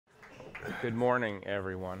Good morning,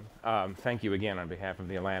 everyone. Thank you again on behalf of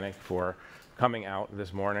the Atlantic for coming out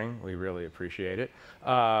this morning. We really appreciate it.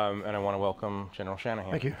 And I want to welcome General Shanahan.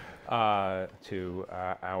 Thank you. To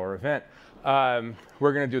our event.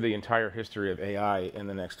 We're going to do the entire history of AI in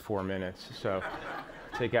the next 4 minutes, so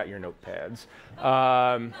take out your notepads.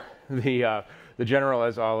 The General,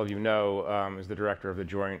 as all of you know, is the director of the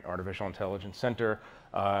Joint Artificial Intelligence Center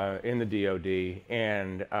in the DoD,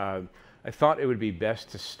 and I thought it would be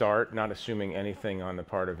best to start, not assuming anything on the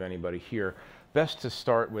part of anybody here, best to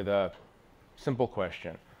start with a simple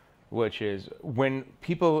question, which is, when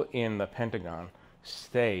people in the Pentagon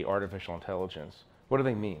say artificial intelligence, what do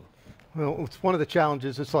they mean? Well, it's one of the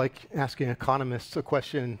challenges. It's like asking economists a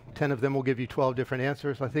question. 10 of them will give you 12 different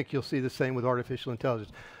answers. I think you'll see the same with artificial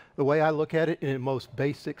intelligence. The way I look at it in the most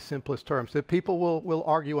basic, simplest terms, that people will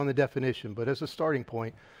argue on the definition, but as a starting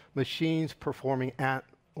point, machines performing at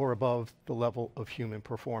or above the level of human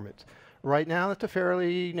performance. Right now, it's a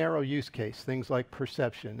fairly narrow use case, things like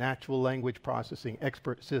perception, natural language processing,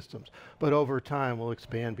 expert systems. But over time, we'll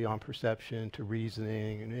expand beyond perception to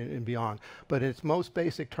reasoning and beyond. But in its most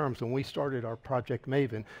basic terms, when we started our Project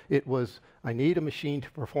Maven, it was, I need a machine to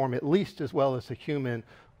perform at least as well as a human,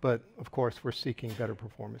 but of course, we're seeking better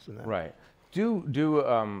performance than that. Right. Do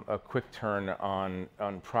a quick turn on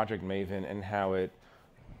Project Maven and how it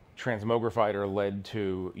transmogrified or led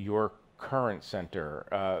to your current center,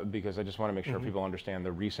 because I just want to make sure people understand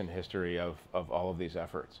the recent history of all of these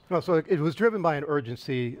efforts. Well, so it was driven by an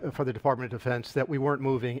urgency for the Department of Defense that we weren't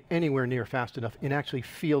moving anywhere near fast enough in actually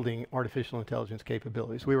fielding artificial intelligence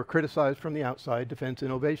capabilities. We were criticized from the outside, Defense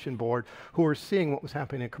Innovation Board, who were seeing what was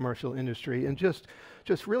happening in commercial industry and just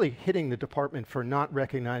really hitting the department for not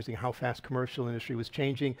recognizing how fast commercial industry was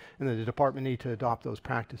changing and that the department needed to adopt those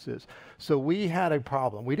practices. So we had a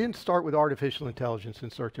problem. We didn't start with artificial intelligence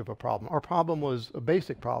in search of a problem. Our problem was a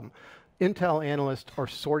basic problem. Intel analysts are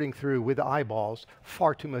sorting through, with eyeballs,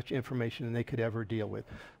 far too much information than they could ever deal with.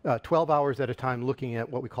 12 hours at a time looking at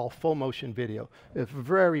what we call full motion video. It's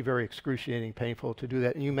very, very excruciating, painful to do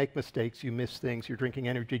that, and you make mistakes, you miss things, you're drinking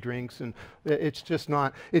energy drinks, and it's just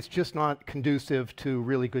not conducive to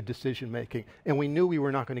really good decision making. And we knew we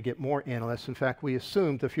were not going to get more analysts. In fact, we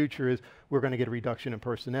assumed the future is we're going to get a reduction in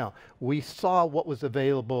personnel. We saw what was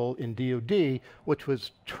available in DoD, which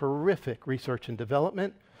was terrific research and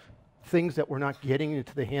development, things that were not getting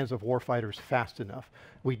into the hands of warfighters fast enough.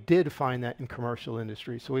 We did find that in commercial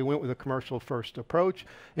industry. So we went with a commercial first approach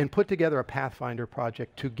and put together a Pathfinder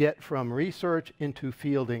project to get from research into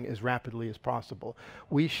fielding as rapidly as possible.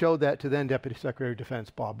 We showed that to then Deputy Secretary of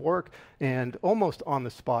Defense Bob Work, and almost on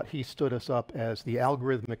the spot, he stood us up as the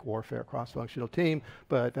algorithmic warfare cross-functional team,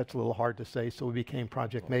 but that's a little hard to say, so we became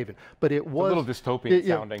Project Maven. But it was— a little dystopian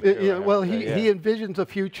sounding. Well, he envisions a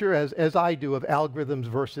future, as I do, of algorithms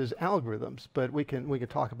versus algorithms, but we can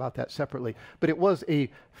talk about that separately. But it was a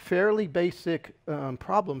fairly basic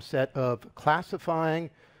problem set of classifying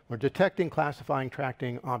or detecting, classifying,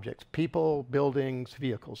 tracking objects, people, buildings,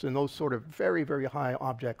 vehicles, and those sort of very, very high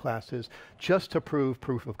object classes, just to prove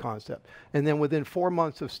proof of concept. And then within 4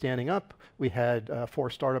 months of standing up, we had 4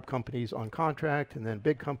 startup companies on contract and then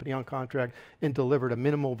big company on contract, and delivered a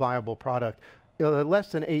minimal viable product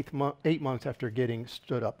less than 8 months after getting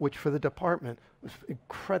stood up, which for the department was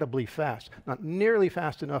incredibly fast. Not nearly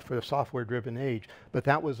fast enough for the software-driven age, but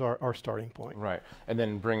that was our starting point. Right, and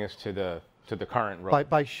then bring us to the current role.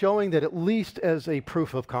 By showing that, at least as a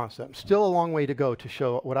proof of concept, still a long way to go to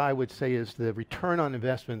show what I would say is the return on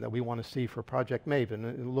investment that we want to see for Project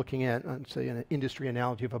Maven, looking at, say, an industry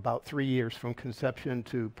analogy of about 3 years from conception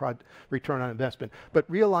to return on investment, but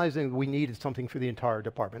realizing we needed something for the entire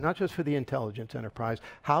department, not just for the intelligence enterprise.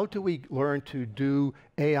 How do we learn to do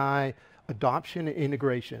AI adoption and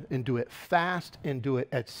integration, and do it fast and do it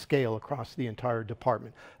at scale across the entire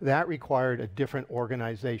department? That required a different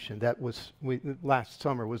organization that was, last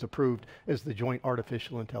summer, was approved as the Joint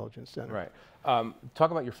Artificial Intelligence Center. Right.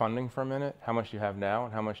 Talk about your funding for a minute. How much do you have now,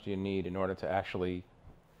 and how much do you need in order to actually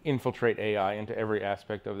infiltrate AI into every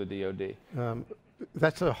aspect of the DoD?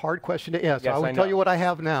 That's a hard question to answer. Yes, I will tell you what I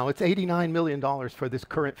have now. It's $89 million for this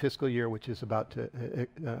current fiscal year, which is about to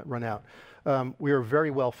run out. We are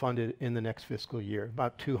very well funded in the next fiscal year.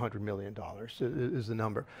 About $200 million is the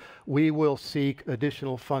number. We will seek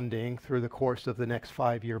additional funding through the course of the next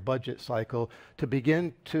 5-year budget cycle to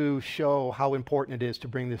begin to show how important it is to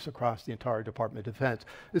bring this across the entire Department of Defense.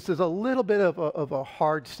 This is a little bit of a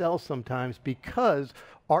hard sell sometimes, because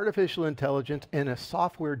artificial intelligence in a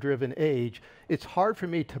software-driven age, it's hard for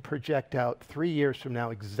me to project out 3 years from now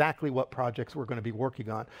exactly what projects we're going to be working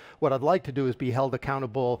on. What I'd like to do is be held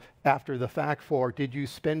accountable after the fact for, did you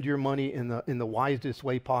spend your money in the wisest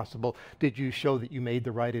way possible? Did you show that you made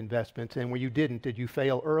the right investments? And where you didn't, did you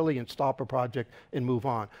fail early and stop a project and move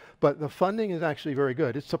on? But the funding is actually very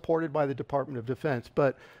good. It's supported by the Department of Defense,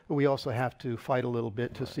 but we also have to fight a little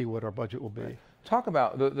bit to see what our budget will be. Right. Talk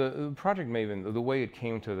about the Project Maven. The way it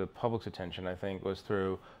came to the public's attention, I think, was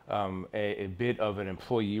through a bit of an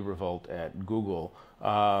employee revolt at Google.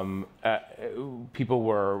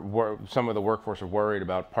 People some of the workforce were worried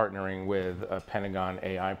about partnering with a Pentagon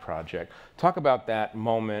AI project. Talk about that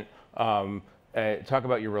moment. Talk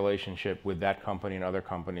about your relationship with that company and other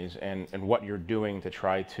companies, and what you're doing to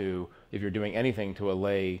try to, if you're doing anything to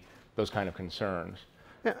allay those kind of concerns.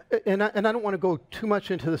 Yeah, and I don't want to go too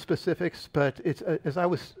much into the specifics, but it's as I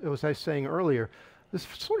was saying earlier, it's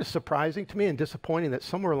sort of surprising to me and disappointing that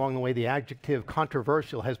somewhere along the way the adjective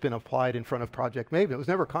controversial has been applied in front of Project Maven. It was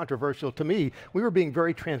never controversial to me. We were being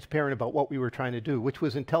very transparent about what we were trying to do, which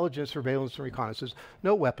was intelligence, surveillance, and reconnaissance.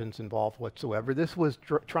 No weapons involved whatsoever. This was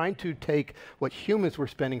trying to take what humans were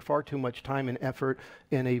spending far too much time and effort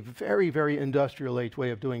in a very, very industrial age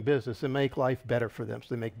way of doing business and make life better for them,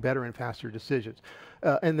 so they make better and faster decisions.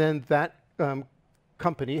 And then that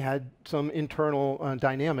company had some internal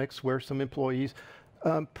dynamics where some employees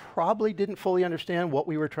probably didn't fully understand what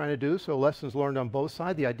we were trying to do, so lessons learned on both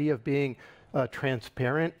sides. The idea of being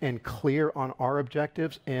transparent and clear on our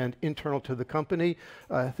objectives and internal to the company.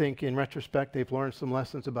 I think in retrospect they've learned some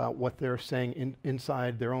lessons about what they're saying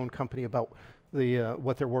inside their own company about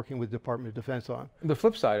what they're working with the Department of Defense on. The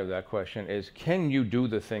flip side of that question is, can you do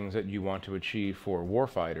the things that you want to achieve for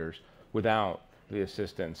warfighters without the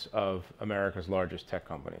assistance of America's largest tech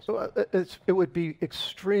companies? So, it would be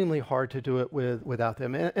extremely hard to do it without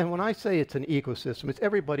them. And when I say it's an ecosystem, it's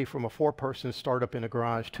everybody from a 4-person startup in a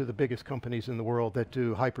garage to the biggest companies in the world that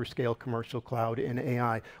do hyperscale commercial cloud and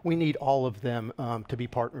AI. We need all of them to be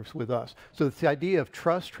partners with us. So it's the idea of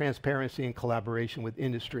trust, transparency, and collaboration with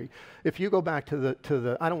industry. If you go back to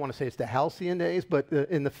the I don't want to say it's the halcyon days, but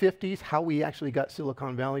in the 50s, how we actually got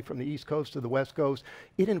Silicon Valley from the East Coast to the West Coast,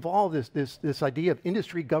 it involved this idea of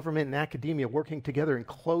industry, government, and academia working together in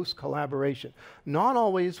close collaboration. Not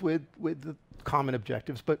always with the common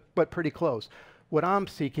objectives, but pretty close. What I'm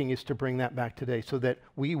seeking is to bring that back today so that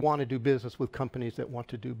we want to do business with companies that want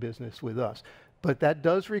to do business with us. But that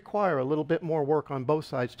does require a little bit more work on both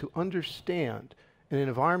sides to understand, in an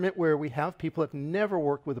environment where we have people that have never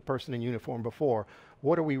worked with a person in uniform before,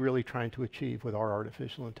 what are we really trying to achieve with our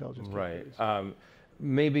artificial intelligence capabilities? Right.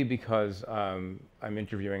 Maybe because I'm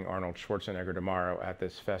interviewing Arnold Schwarzenegger tomorrow at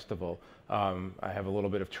this festival, I have a little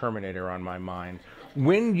bit of Terminator on my mind.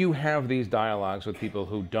 When you have these dialogues with people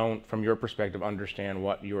who don't, from your perspective, understand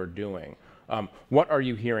what you're doing, what are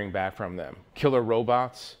you hearing back from them? Killer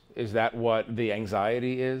robots? Is that what the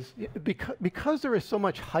anxiety is? Yeah, because there is so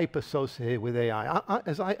much hype associated with AI,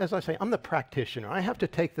 as I say, I'm the practitioner. I have to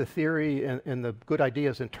take the theory and the good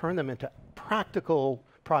ideas and turn them into practical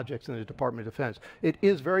projects in the Department of Defense. It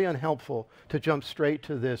is very unhelpful to jump straight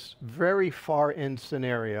to this very far end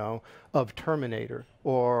scenario of Terminator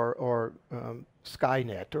or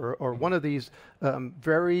Skynet or one of these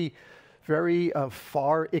very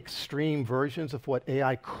far extreme versions of what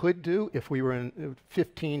AI could do if we were in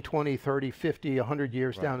 15, 20, 30, 50, 100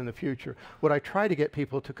 years down in the future. What I try to get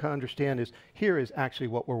people to understand is, here is actually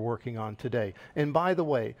what we're working on today. And by the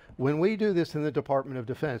way, when we do this in the Department of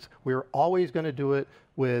Defense, we're always going to do it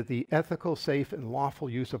with the ethical, safe, and lawful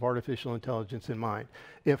use of artificial intelligence in mind.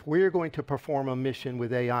 If we're going to perform a mission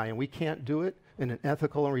with AI and we can't do it in an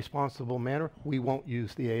ethical and responsible manner, we won't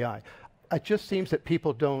use the AI. It just seems that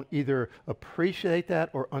people don't either appreciate that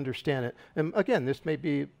or understand it. And again, this may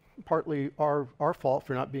be partly our fault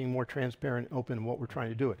for not being more transparent and open in what we're trying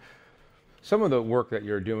to do it. Some of the work that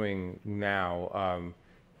you're doing now,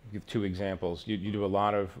 give 2 examples. You do a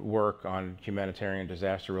lot of work on humanitarian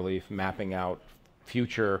disaster relief, mapping out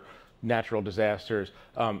future natural disasters,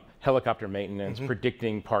 helicopter maintenance,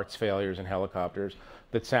 predicting parts failures in helicopters.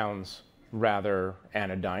 That sounds rather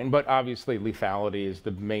anodyne, but obviously lethality is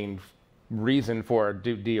the main reason for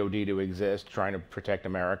DOD to exist, trying to protect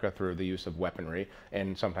America through the use of weaponry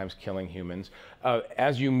and sometimes killing humans.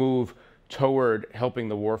 As you move toward helping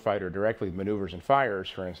the warfighter directly with maneuvers and fires,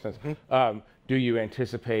 for instance, do you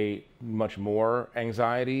anticipate much more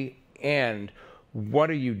anxiety? And what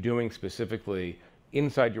are you doing specifically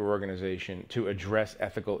inside your organization to address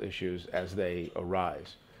ethical issues as they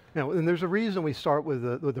arise? Now, and there's a reason we start with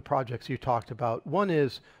the projects you talked about. One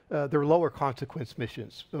is they're lower consequence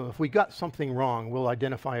missions. So if we got something wrong, we'll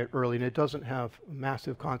identify it early, and it doesn't have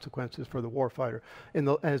massive consequences for the warfighter. And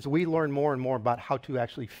as we learn more and more about how to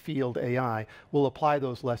actually field AI, we'll apply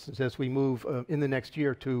those lessons as we move in the next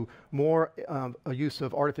year to more a use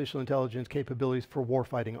of artificial intelligence capabilities for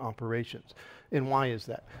warfighting operations. And why is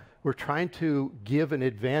that? We're trying to give an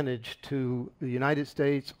advantage to the United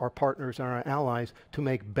States, our partners, and our allies to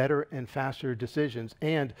make better and faster decisions.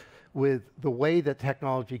 And with the way that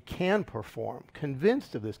technology can perform,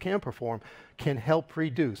 convinced of this, can help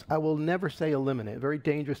reduce. I will never say eliminate. Very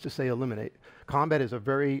dangerous to say eliminate. Combat is a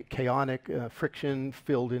very chaotic,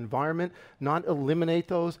 friction-filled environment. Not eliminate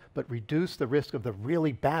those, but reduce the risk of the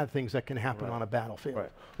really bad things that can happen on a battlefield.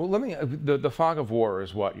 Right. Well, let me, the fog of war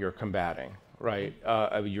is what you're combating. Right,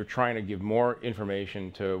 you're trying to give more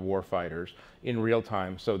information to warfighters in real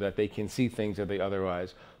time so that they can see things that they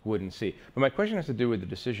otherwise wouldn't see. But my question has to do with the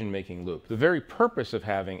decision-making loop. The very purpose of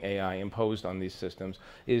having AI imposed on these systems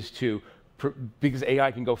is to, because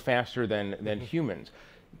AI can go faster than humans.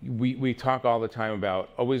 We talk all the time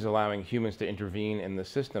about always allowing humans to intervene in the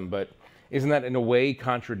system, but isn't that in a way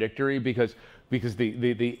contradictory? Because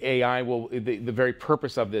the AI will, the very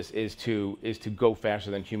purpose of this is to go faster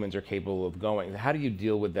than humans are capable of going. How do you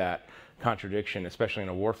deal with that contradiction, especially in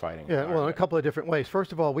a warfighting? Yeah, well, in a couple of different ways.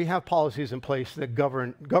 First of all, we have policies in place that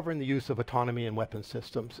govern the use of autonomy in weapon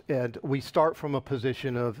systems. And we start from a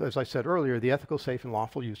position of, as I said earlier, the ethical, safe, and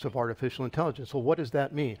lawful use of artificial intelligence. So what does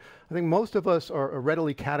that mean? I think most of us are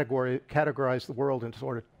readily categorize the world into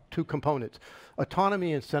sort of two components: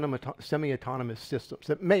 autonomy and semi-autonomous systems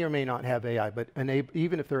that may or may not have AI, but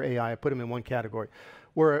even if they're AI, I put them in one category.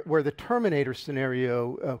 Where the Terminator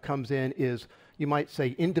scenario comes in is, you might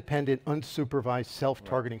say, independent, unsupervised,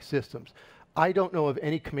 self-targeting systems. I don't know of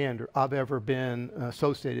any commander I've ever been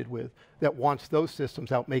associated with that wants those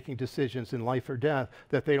systems out making decisions in life or death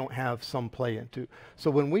that they don't have some play into.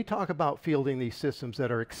 So when we talk about fielding these systems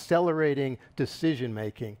that are accelerating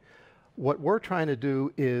decision-making, what we're trying to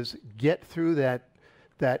do is get through that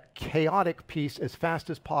chaotic piece as fast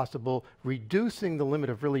as possible, reducing the limit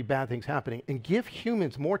of really bad things happening, and give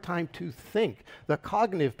humans more time to think. The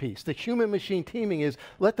cognitive piece, the human-machine teaming, is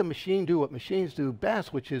let the machine do what machines do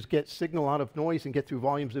best, which is get signal out of noise and get through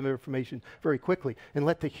volumes of information very quickly, and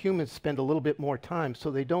let the humans spend a little bit more time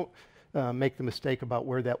so they don't make the mistake about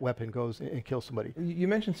where that weapon goes and kill somebody. You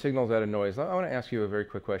mentioned signals out of noise. I want to ask you a very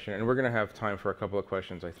quick question, and we're going to have time for a couple of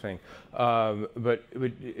questions, I think. But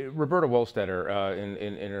Roberta Wohlstetter,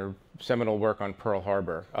 in her seminal work on Pearl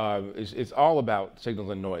Harbor, is all about signals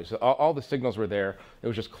and noise. All the signals were there. It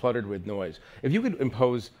was just cluttered with noise. If you could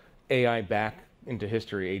impose AI back into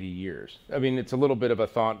history 80 years, I mean, it's a little bit of a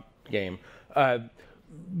thought game.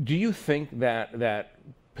 Do you think that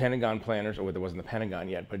Pentagon planners, or there wasn't the Pentagon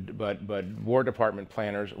yet, but War Department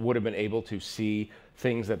planners would have been able to see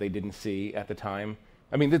things that they didn't see at the time?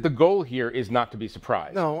 I mean, the goal here is not to be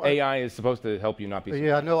surprised. No, AI is supposed to help you not be surprised.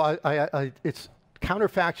 Yeah, no, it's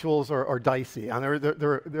counterfactuals are dicey, and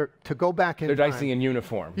they're to go back in They're time. Dicey in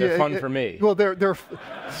uniform. They're fun for me. Well,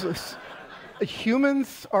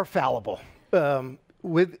 humans are fallible.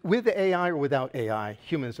 With AI or without AI,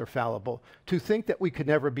 humans are fallible. To think that we could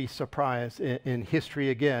never be surprised in history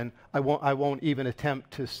again, I won't even attempt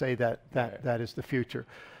to say that is the future.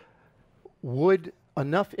 Would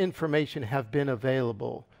enough information have been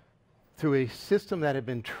available through a system that had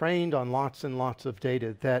been trained on lots and lots of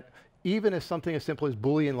data, that even as something as simple as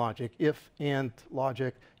Boolean logic, if and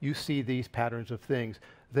logic, you see these patterns of things,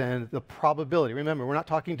 then the probability, remember, we're not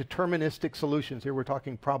talking deterministic solutions here, we're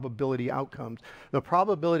talking probability outcomes. The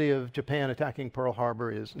probability of Japan attacking Pearl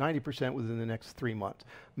Harbor is 90% within the next 3 months.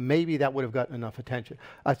 Maybe that would have gotten enough attention.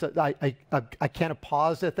 I can't have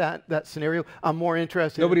paused at that scenario. I'm more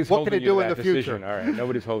interested in what can it do in the future. All right,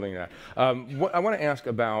 nobody's holding that. What I want to ask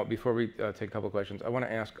about, before we take a couple of questions, I want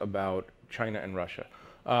to ask about China and Russia.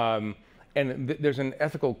 And there's an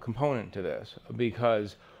ethical component to this,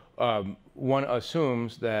 because one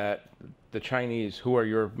assumes that the Chinese, who are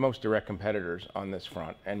your most direct competitors on this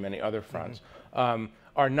front and many other fronts,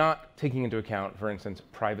 are not taking into account, for instance,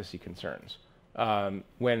 privacy concerns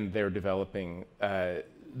when they're developing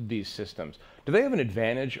these systems. Do they have an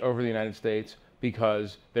advantage over the United States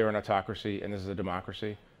because they're an autocracy and this is a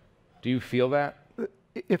democracy? Do you feel that?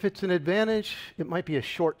 If it's an advantage, it might be a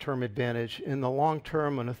short-term advantage. In the long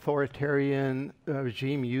term, an authoritarian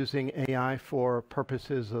regime using AI for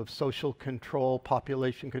purposes of social control,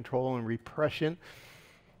 population control, and repression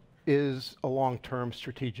is a long-term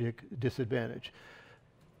strategic disadvantage.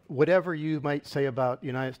 Whatever you might say about the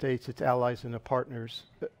United States, its allies, and its partners,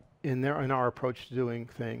 in our approach to doing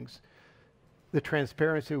things. The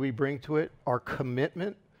transparency we bring to it, our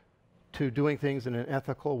commitment to doing things in an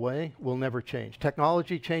ethical way will never change.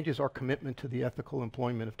 Technology changes, our commitment to the ethical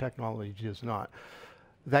employment of technology does not.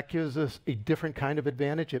 That gives us a different kind of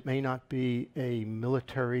advantage. It may not be a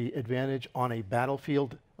military advantage on a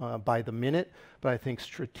battlefield by the minute, but I think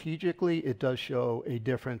strategically it does show a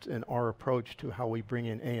difference in our approach to how we bring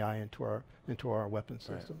in AI into our weapon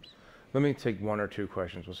systems. Right. Let me take one or two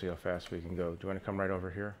questions. We'll see how fast we can go. Do you want to come right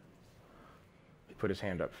over here? He put his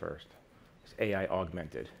hand up first. It's AI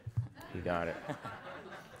augmented. You got it.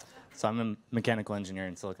 So I'm a mechanical engineer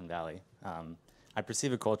in Silicon Valley. I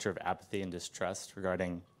perceive a culture of apathy and distrust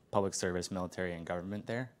regarding public service, military, and government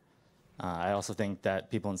there. I also think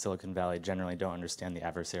that people in Silicon Valley generally don't understand the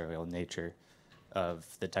adversarial nature of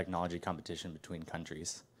the technology competition between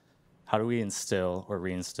countries. How do we instill or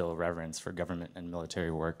reinstill reverence for government and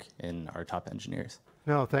military work in our top engineers?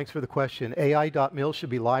 No, thanks for the question. AI.mil should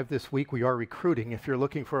be live this week. We are recruiting. If you're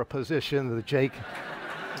looking for a position, the Jake...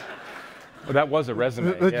 Well, that was a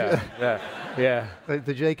resume. Yeah.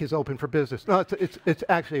 The Jake is open for business. No, it's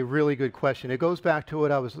actually a really good question. It goes back to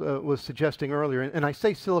what I was suggesting earlier, and I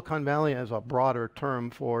say Silicon Valley as a broader term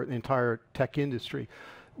for the entire tech industry.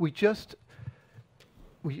 We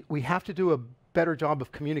have to do a better job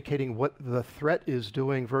of communicating what the threat is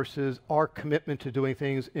doing versus our commitment to doing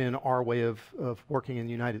things in our way of working in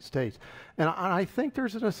the United States. And I think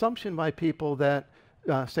there's an assumption by people that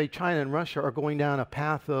say China and Russia are going down a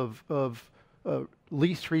path of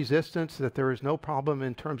least resistance, that there is no problem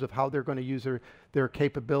in terms of how they're going to use their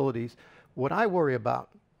capabilities. What I worry about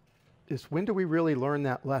is, when do we really learn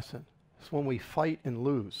that lesson? It's when we fight and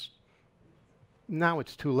lose. Now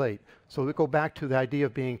it's too late. So we go back to the idea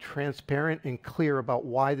of being transparent and clear about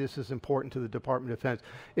why this is important to the Department of Defense.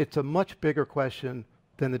 It's a much bigger question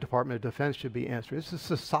than the Department of Defense should be answering. It's a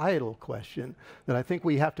societal question that I think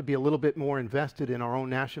we have to be a little bit more invested in our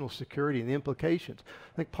own national security and the implications.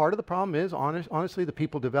 I think part of the problem is, honestly, the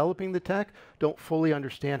people developing the tech don't fully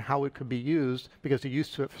understand how it could be used because they're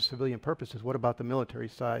used to it for civilian purposes. What about the military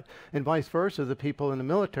side? And vice versa, the people in the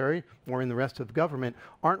military or in the rest of the government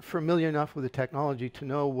aren't familiar enough with the technology to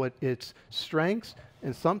know what its strengths,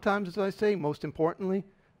 and sometimes, as I say, most importantly,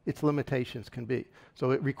 its limitations can be. So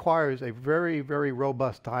it requires a very, very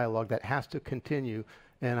robust dialogue that has to continue,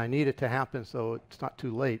 and I need it to happen so it's not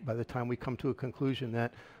too late by the time we come to a conclusion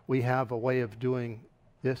that we have a way of doing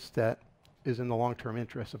this that is in the long-term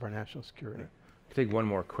interest of our national security. Take one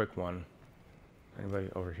more quick one. Anybody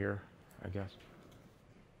over here, I guess?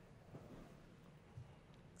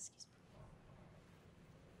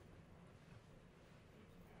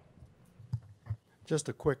 Just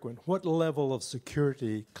a quick one. What level of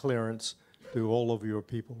security clearance do all of your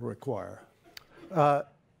people require?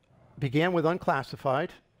 Began with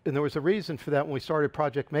unclassified, and there was a reason for that when we started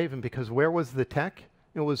Project Maven, because where was the tech?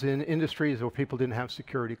 It was in industries where people didn't have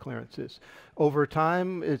security clearances. Over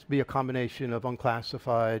time, it'd be a combination of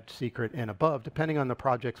unclassified, secret, and above, depending on the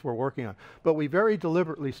projects we're working on. But we very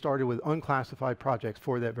deliberately started with unclassified projects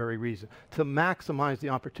for that very reason, to maximize the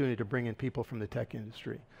opportunity to bring in people from the tech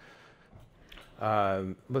industry.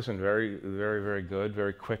 Listen, very, very, very good,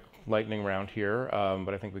 very quick lightning round here,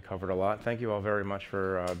 but I think we covered a lot. Thank you all very much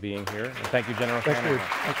for being here. And thank you, General Shanahan.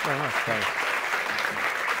 Thanks very much. Thanks.